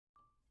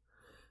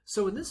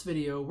So in this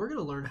video, we're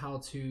going to learn how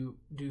to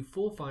do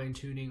full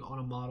fine-tuning on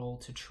a model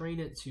to train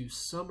it to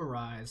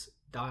summarize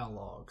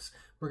dialogues.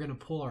 We're going to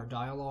pull our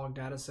dialogue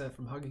data set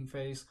from Hugging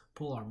Face,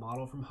 pull our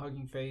model from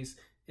Hugging Face,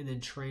 and then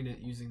train it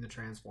using the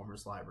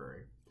Transformers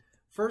library.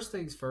 First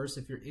things first,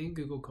 if you're in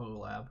Google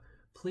Colab,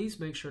 please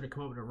make sure to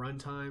come up with a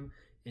runtime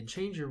and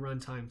change your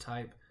runtime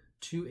type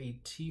to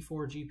a T4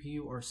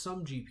 GPU or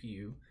some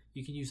GPU.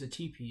 You can use a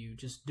TPU,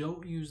 just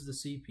don't use the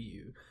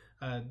CPU.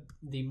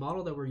 The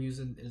model that we're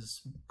using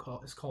is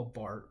called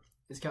BART.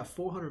 It's got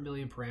 400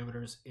 million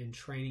parameters, and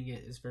training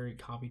it is very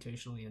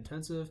computationally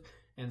intensive,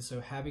 and so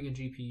having a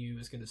GPU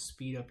is going to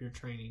speed up your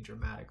training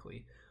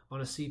dramatically.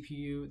 On a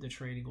CPU, the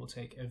training will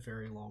take a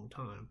very long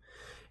time.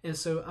 And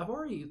so I've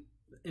already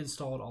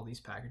installed all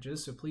these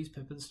packages, so please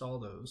pip install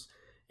those.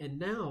 And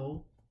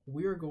now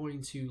we're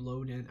going to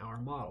load in our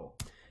model.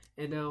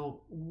 And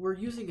now we're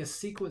using a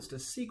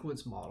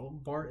sequence-to-sequence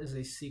model. BART is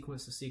a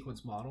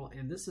sequence-to-sequence model,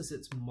 and this is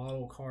its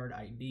model card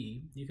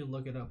ID. You can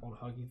look it up on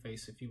Hugging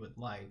Face if you would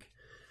like.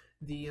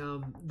 The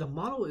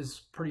model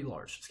is pretty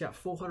large. It's got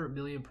 400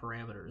 million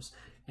parameters,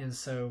 and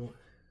so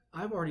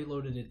I've already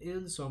loaded it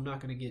in, so I'm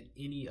not going to get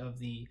any of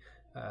the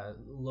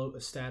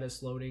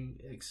status loading,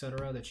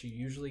 etc. that you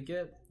usually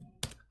get.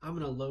 I'm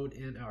going to load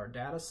in our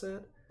data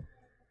set,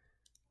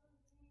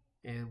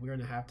 and we're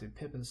going to have to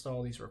pip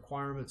install these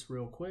requirements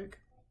real quick.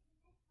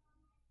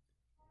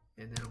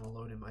 And then I'm going to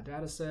load in my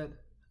data set.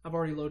 I've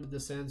already loaded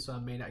this in, so I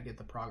may not get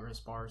the progress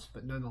bars,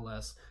 but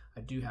nonetheless,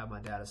 I do have my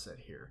data set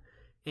here.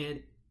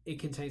 And it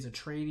contains a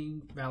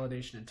training,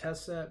 validation, and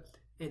test set.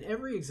 And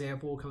every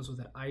example comes with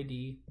an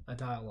ID, a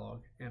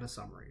dialogue, and a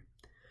summary.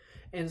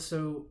 And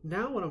so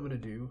now what I'm going to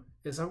do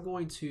is I'm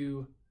going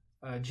to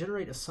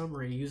generate a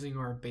summary using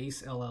our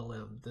base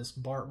LLM, this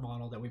BART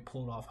model that we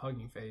pulled off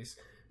Hugging Face,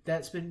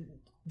 that's been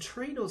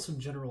trained on some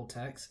general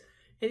text.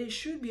 And it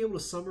should be able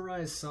to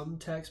summarize some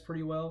text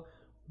pretty well.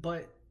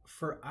 But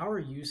for our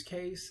use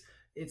case,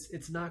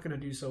 it's not going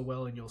to do so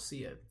well, and you'll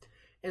see it.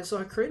 And so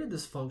I created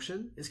this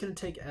function. It's going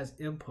to take as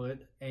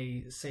input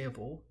a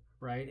sample,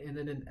 right, and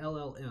then an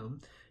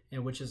LLM,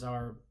 and which is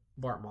our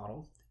BART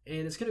model.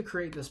 And it's going to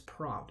create this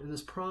prompt. And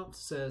this prompt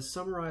says,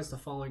 summarize the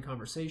following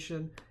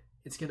conversation.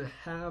 It's going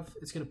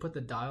to put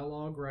the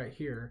dialogue right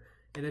here,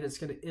 and then it's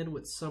going to end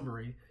with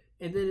summary.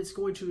 And then it's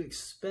going to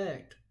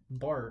expect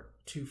BART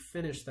to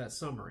finish that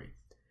summary.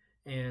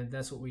 And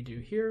that's what we do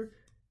here.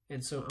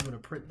 And so I'm going to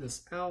print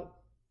this out.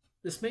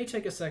 This may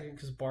take a second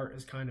because BART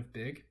is kind of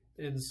big,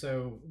 and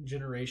so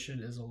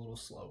generation is a little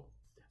slow.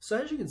 So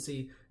as you can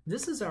see,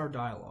 this is our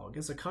dialogue.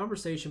 It's a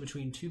conversation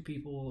between two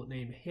people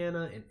named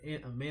Hannah and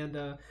Aunt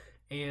Amanda,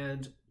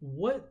 and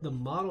what the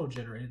model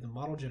generated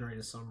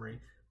a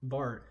summary,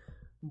 BART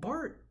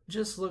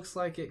just looks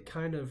like it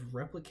kind of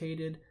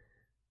replicated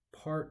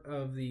part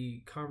of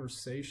the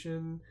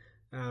conversation.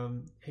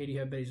 Hey, do you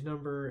have Betty's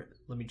number?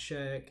 Let me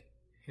check.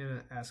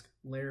 Hannah asked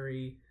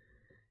Larry.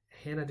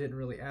 Hannah didn't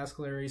really ask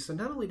Larry, so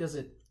not only does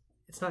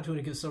it's not doing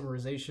a good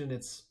summarization,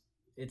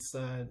 it's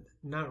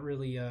not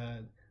really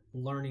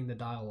learning the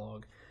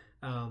dialogue.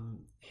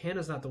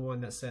 Hannah's not the one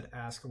that said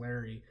ask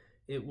Larry.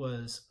 It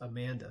was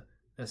Amanda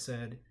that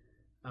said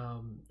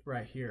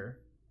right here,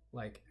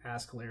 like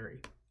ask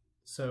Larry.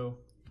 So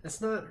that's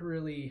not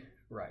really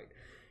right.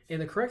 And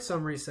the correct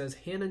summary says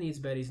Hannah needs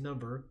Betty's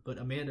number, but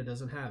Amanda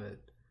doesn't have it.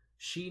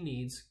 She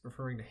needs,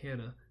 referring to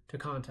Hannah, to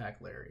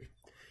contact Larry.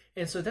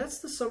 And so that's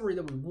the summary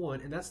that we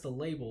want, and that's the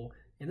label,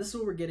 and this is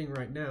what we're getting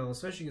right now.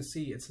 So as you can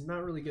see, it's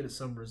not really good at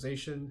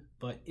summarization,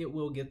 but it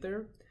will get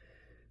there.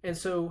 And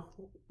so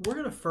we're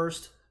going to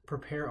first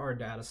prepare our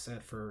data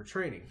set for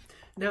training.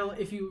 Now,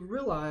 if you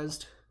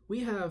realized,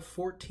 we have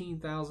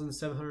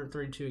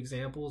 14,732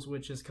 examples,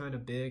 which is kind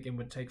of big and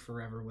would take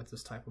forever with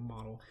this type of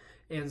model.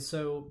 And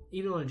so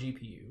even on a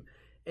GPU.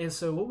 And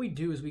so what we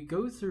do is we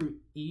go through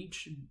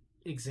each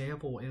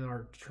example in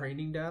our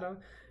training data,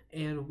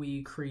 and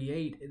we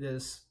create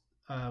this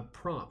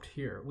prompt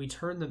here. We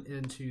turn them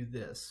into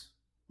this.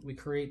 We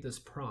create this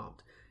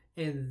prompt.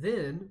 And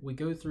then we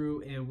go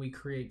through and we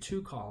create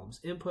two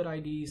columns, input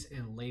IDs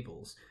and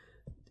labels.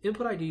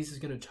 Input IDs is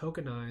going to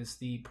tokenize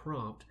the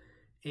prompt,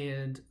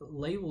 and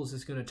labels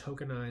is going to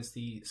tokenize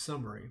the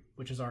summary,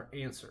 which is our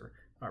answer,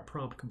 our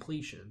prompt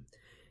completion.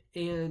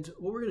 And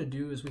what we're going to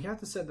do is we have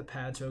to set the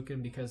pad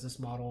token, because this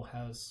model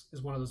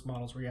is one of those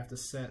models where you have to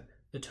set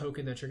the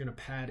token that you're going to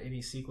pad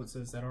any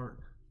sequences that aren't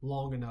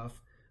long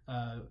enough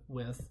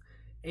with.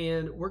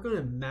 And we're going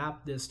to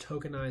map this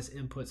tokenized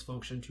inputs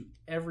function to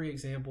every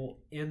example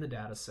in the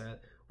data set.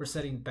 We're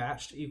setting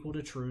batch to equal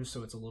to true,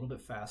 so it's a little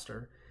bit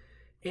faster.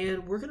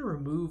 And we're going to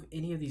remove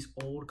any of these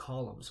old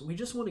columns. We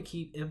just want to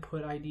keep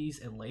input IDs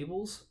and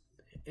labels.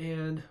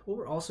 And what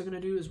we're also going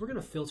to do is we're going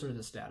to filter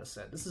this data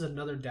set. This is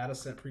another data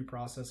set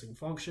pre-processing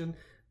function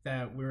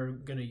that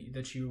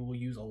that you will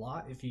use a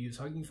lot if you use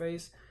Hugging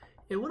Face.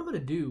 And what I'm going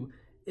to do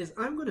is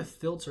I'm going to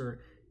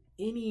filter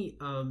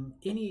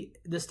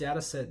this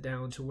data set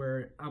down to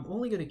where I'm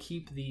only going to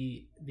keep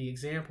the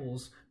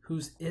examples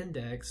whose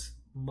index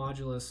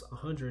modulus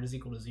 100 is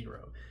equal to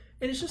 0.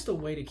 And it's just a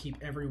way to keep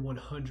every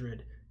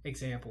 100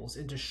 examples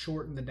and to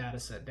shorten the data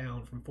set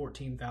down from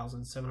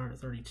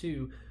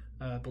 14,732,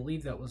 I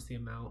believe that was the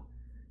amount,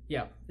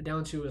 yeah,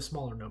 down to a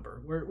smaller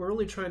number. We're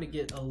only trying to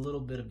get a little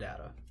bit of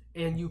data.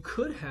 And you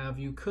could have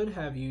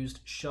used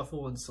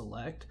shuffle and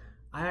select.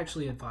 I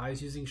actually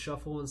advise using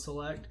shuffle and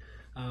select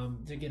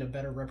to get a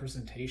better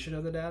representation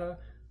of the data,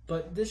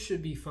 but this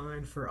should be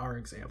fine for our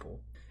example.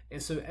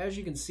 And so as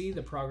you can see,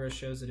 the progress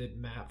shows that it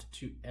mapped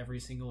to every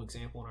single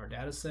example in our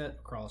data set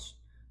across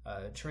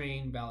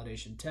train,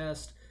 validation,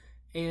 test.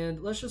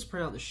 And let's just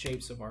print out the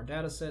shapes of our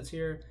data sets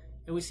here.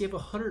 And we see we have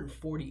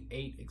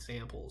 148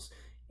 examples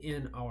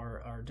in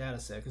our data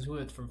set, because we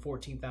went from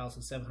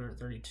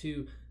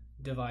 14,732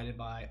 divided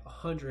by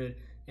 100,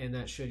 and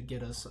that should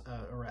get us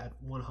at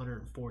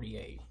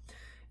 148.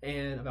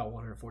 And about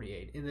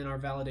 148. And then our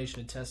validation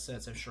and test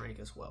sets have shrank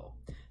as well.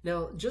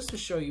 Now, just to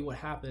show you what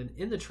happened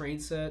in the train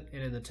set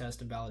and in the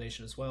test and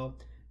validation as well,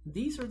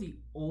 these are the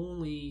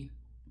only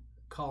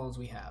columns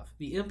we have.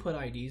 The input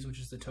IDs, which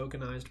is the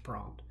tokenized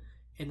prompt,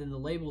 and then the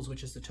labels,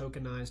 which is the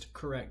tokenized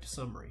correct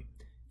summary.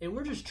 And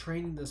we're just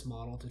training this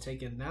model to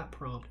take in that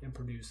prompt and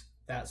produce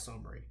that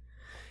summary.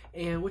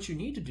 And what you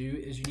need to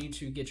do is you need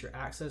to get your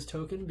access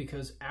token,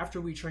 because after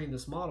we train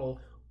this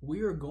model,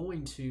 we are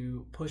going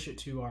to push it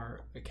to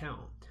our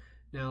account.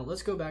 Now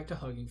let's go back to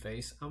Hugging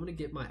Face. I'm going to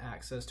get my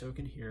access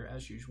token here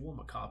as usual. I'm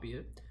going to copy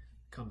it,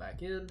 come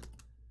back in,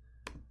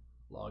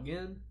 log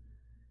in,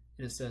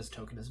 and it says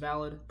token is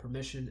valid,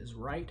 permission is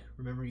right.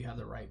 Remember, you have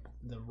the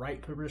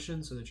right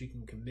permission so that you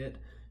can commit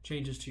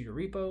changes to your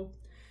repo.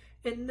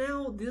 And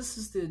now this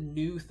is the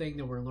new thing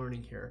that we're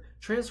learning here.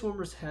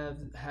 Transformers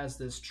has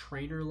this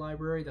trainer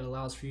library that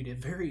allows for you to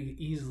very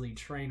easily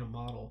train a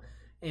model.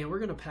 And we're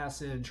going to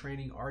pass in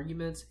training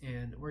arguments,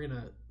 and we're going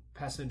to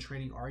pass in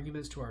training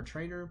arguments to our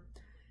trainer.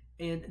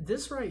 And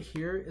this right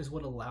here is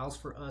what allows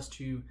for us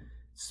to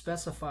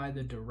specify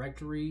the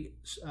directory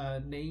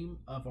name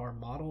of our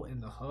model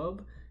in the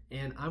hub.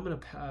 And I'm going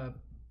to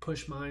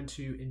push mine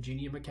to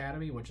Ingenium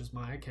Academy, which is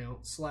my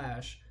account,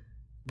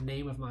 /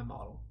 name of my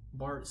model,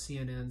 BART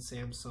CNN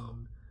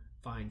Samsung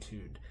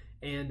fine-tuned.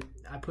 And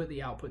I put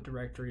the output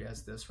directory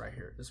as this right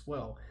here as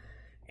well.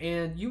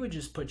 And you would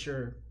just put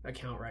your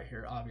account right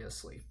here,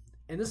 obviously.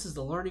 And this is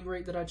the learning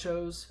rate that I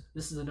chose.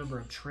 This is the number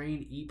of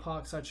trained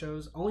epochs I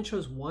chose. I only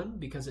chose 1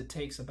 because it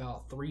takes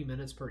about 3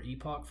 minutes per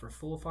epoch for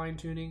full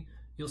fine-tuning.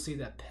 You'll see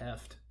that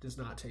PEFT does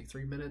not take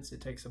 3 minutes.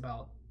 It takes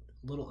about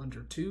a little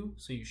under 2,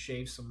 so you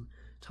shave some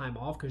time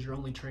off because you're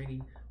only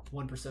training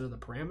 1% of the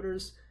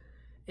parameters.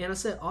 And I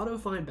set auto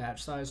find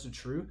batch size to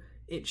true.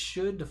 It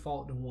should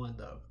default to 1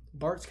 though.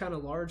 BART's kind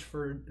of large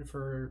for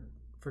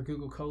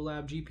Google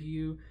Colab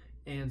GPU,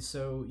 and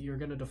so you're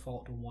going to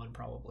default to 1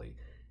 probably.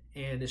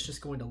 And it's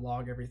just going to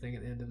log everything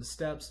at the end of the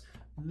steps.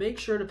 Make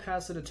sure to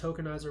pass in a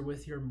tokenizer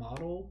with your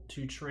model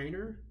to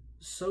trainer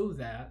so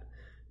that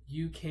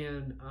you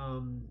can,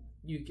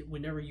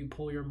 whenever you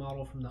pull your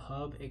model from the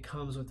hub, it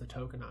comes with the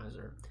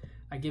tokenizer.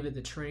 I give it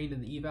the train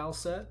and the eval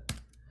set,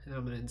 and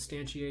I'm going to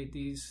instantiate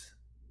these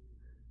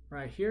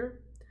right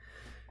here.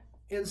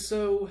 And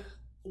so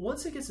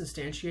once it gets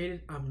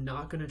instantiated, I'm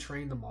not going to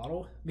train the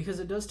model because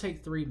it does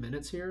take 3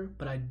 minutes here,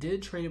 but I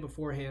did train it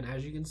beforehand,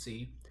 as you can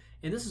see.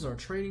 And this is our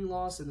training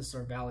loss, and this is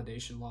our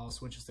validation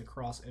loss, which is the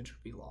cross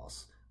entropy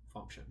loss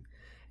function.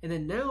 And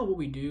then now what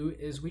we do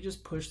is we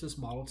just push this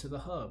model to the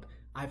hub.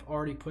 I've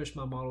already pushed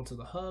my model to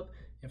the hub.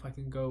 If I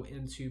can go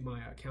into my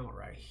account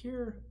right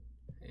here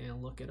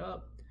and look it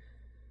up,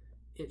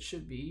 it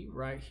should be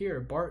right here,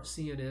 BART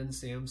CNN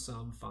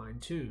Samsung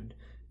fine-tuned.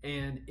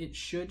 And it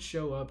should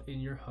show up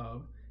in your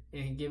hub,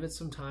 and give it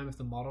some time if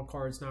the model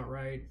card's not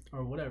right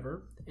or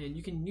whatever, and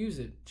you can use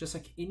it just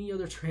like any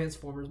other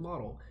Transformers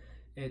model.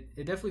 It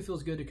definitely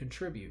feels good to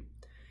contribute.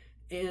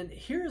 And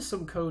here is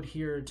some code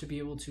here to be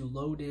able to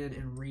load in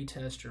and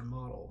retest your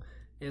model.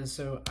 And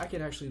so I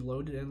can actually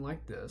load it in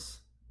like this.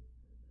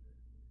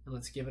 And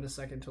let's give it a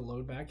second to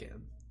load back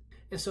in.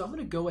 And so I'm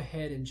going to go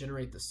ahead and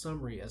generate the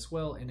summary as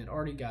well, and it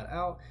already got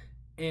out.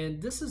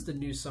 And this is the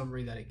new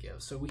summary that it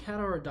gives. So we had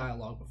our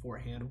dialogue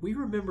beforehand. We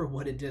remember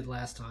what it did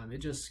last time. It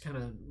just kind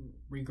of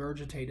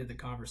regurgitated the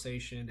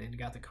conversation and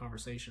got the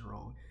conversation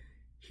wrong.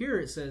 Here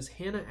it says,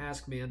 Hannah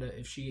asked Amanda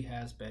if she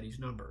has Betty's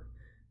number.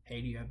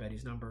 Hey, do you have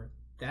Betty's number?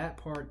 That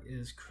part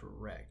is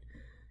correct.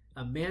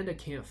 Amanda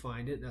can't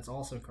find it. That's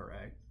also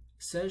correct.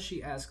 Says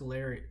she asked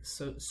Larry,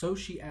 so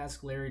she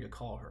asked Larry to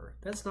call her.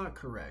 That's not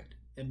correct.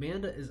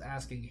 Amanda is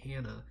asking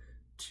Hannah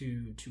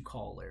to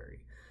call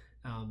Larry.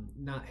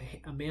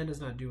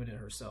 Amanda's not doing it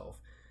herself.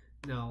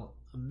 Now,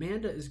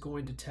 Amanda is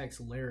going to text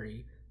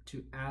Larry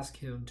to ask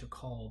him to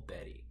call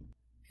Betty.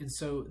 And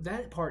so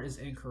that part is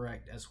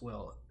incorrect as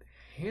well.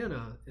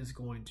 Hannah is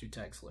going to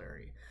text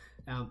Larry.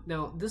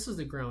 Now, this is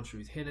the ground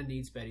truth. Hannah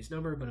needs Betty's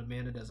number, but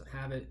Amanda doesn't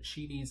have it.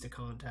 She needs to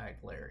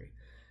contact Larry.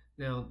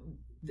 Now,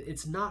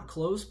 it's not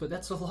close, but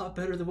that's a lot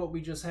better than what we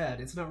just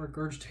had. It's not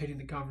regurgitating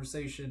the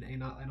conversation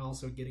and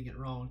also getting it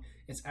wrong.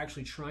 It's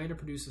actually trying to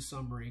produce a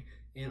summary,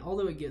 and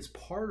although it gets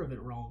part of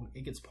it wrong,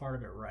 it gets part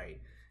of it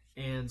right.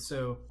 And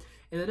so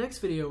in the next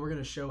video, we're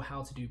going to show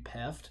how to do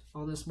PEFT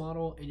on this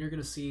model, and you're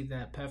going to see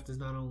that PEFT is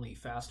not only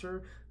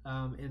faster,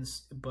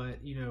 but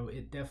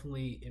it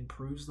definitely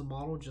improves the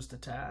model just a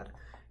tad.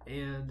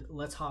 And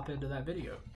let's hop into that video.